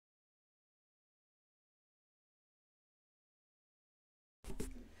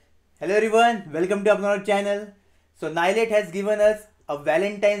Hello everyone, welcome to Apna Channel. So Nielit has given us a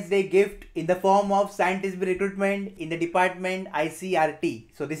Valentine's Day gift in the form of scientist recruitment in the department ICRT.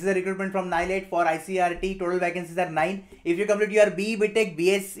 So this is a recruitment from Nielit for ICRT. Total vacancies are 9. If you complete your BE, BTech,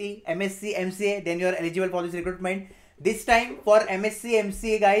 BSc, MSc, MCA, then you are eligible for this recruitment. This time for MSc,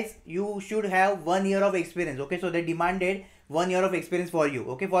 MCA guys, you should have 1 year of experience. Okay, so they demanded 1 year of experience for you.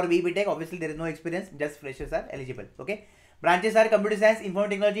 Okay, for BE, BTech, obviously there is no experience, just freshers are eligible. Okay. Branches are computer science, information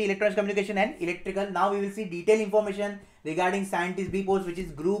technology, electronics communication and electrical. Now we will see detailed information regarding scientist B post, which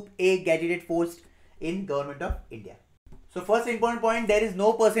is group A gazetted post in government of India. So first important point, there is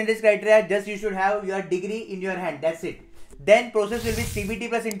no percentage criteria, just you should have your degree in your hand, that's it. Then process will be CBT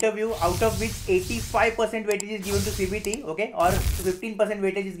plus interview, out of which 85% weightage is given to CBT, okay, or 15%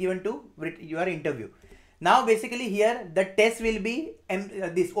 weightage is given to your interview. Now basically here the test will be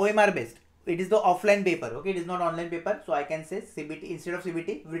this OMR based. It is the offline paper, okay, it is not online paper, so I can say CBT instead of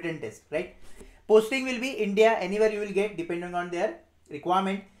CBT, written test, right? Posting will be India, anywhere you will get depending on their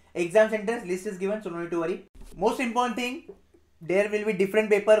requirement. Exam centers list is given, so no need to worry. Most important thing, there will be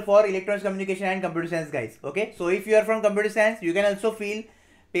different paper for electronics communication and computer science guys, okay? So if you are from computer science, you can also fill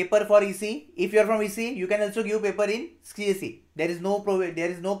paper for EC. If you are from EC, you can also give paper in CSE. There is no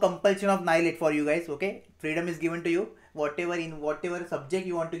compulsion of Nielit for you guys, okay? Freedom is given to you. Whatever subject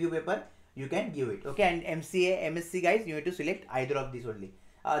you want to give paper, you can give it, okay? And MCA, MSc guys, you need to select either of these only.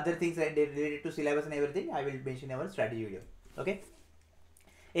 Other things related to syllabus and everything, I will mention in our strategy video, okay?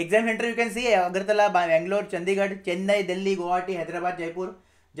 Exam center you can see Agartala, Bangalore, Chandigarh, Chennai, Delhi, Guwahati, Hyderabad, Jaipur,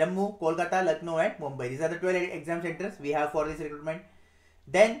 Jammu, Kolkata, Lucknow and Mumbai. These are the 12 exam centers we have for this recruitment.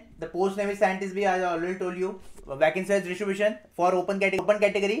 Then the post name is scientist B, I already told you. Vacancy distribution for open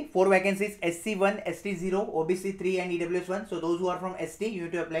category 4 vacancies, SC1, ST0, OBC3 and EWS1. So those who are from ST, you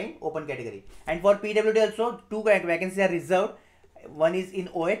need to apply in open category. And for PWD also 2 vacancies are reserved. One is in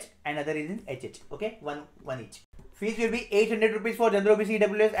OH and other is in HH. Okay, one each. Fees will be 800 rupees for general OBC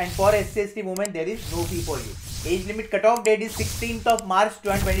EWS, and for SC/ST movement there is no fee for you. Age limit cutoff date is 16th of March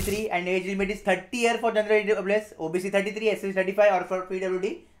 2023 and age limit is 30 year for general EWS, OBC 33, SC 35, or for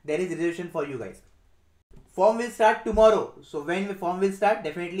PWD there is reservation for you guys. Form will start tomorrow. So when the form will start,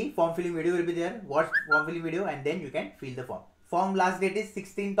 definitely form filling video will be there. Watch form filling video and then you can fill the form. Form last date is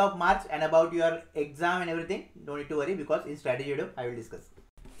 16th of March, and about your exam and everything, don't need to worry because in strategy video I will discuss.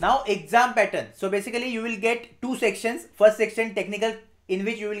 Now exam pattern. So basically you will get 2 sections. First section technical, in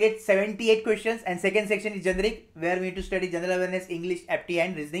which you will get 78 questions, and second section is generic, where we need to study general awareness, English, aptitude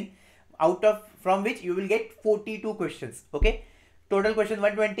and reasoning, from which you will get 42 questions, okay? Total question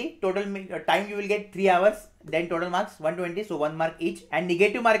 120, total time you will get 3 hours, then total marks 120, so 1 mark each, and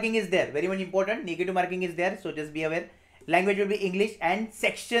negative marking is there, very much important, negative marking is there, so just be aware. Language will be English, and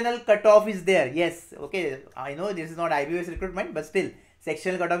sectional cutoff is there, yes, okay, I know this is not IBS recruitment, but still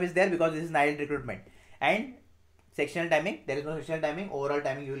sectional cutoff is there because this is Nielit recruitment. And sectional timing, there is no sectional timing, overall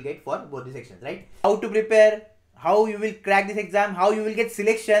timing you will get for both the sections, right? How to prepare, how you will crack this exam, how you will get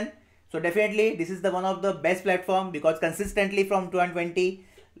selection. So definitely this is the one of the best platform, because consistently from 2020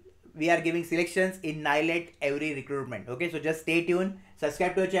 we are giving selections in Nielit every recruitment, okay? So just stay tuned,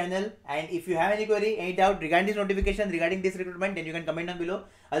 subscribe to our channel, and if you have any query, any doubt regarding this notification, regarding this recruitment, then you can comment down below.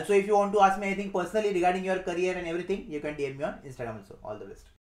 Also, if you want to ask me anything personally regarding your career and everything, you can DM me on Instagram also. All the best.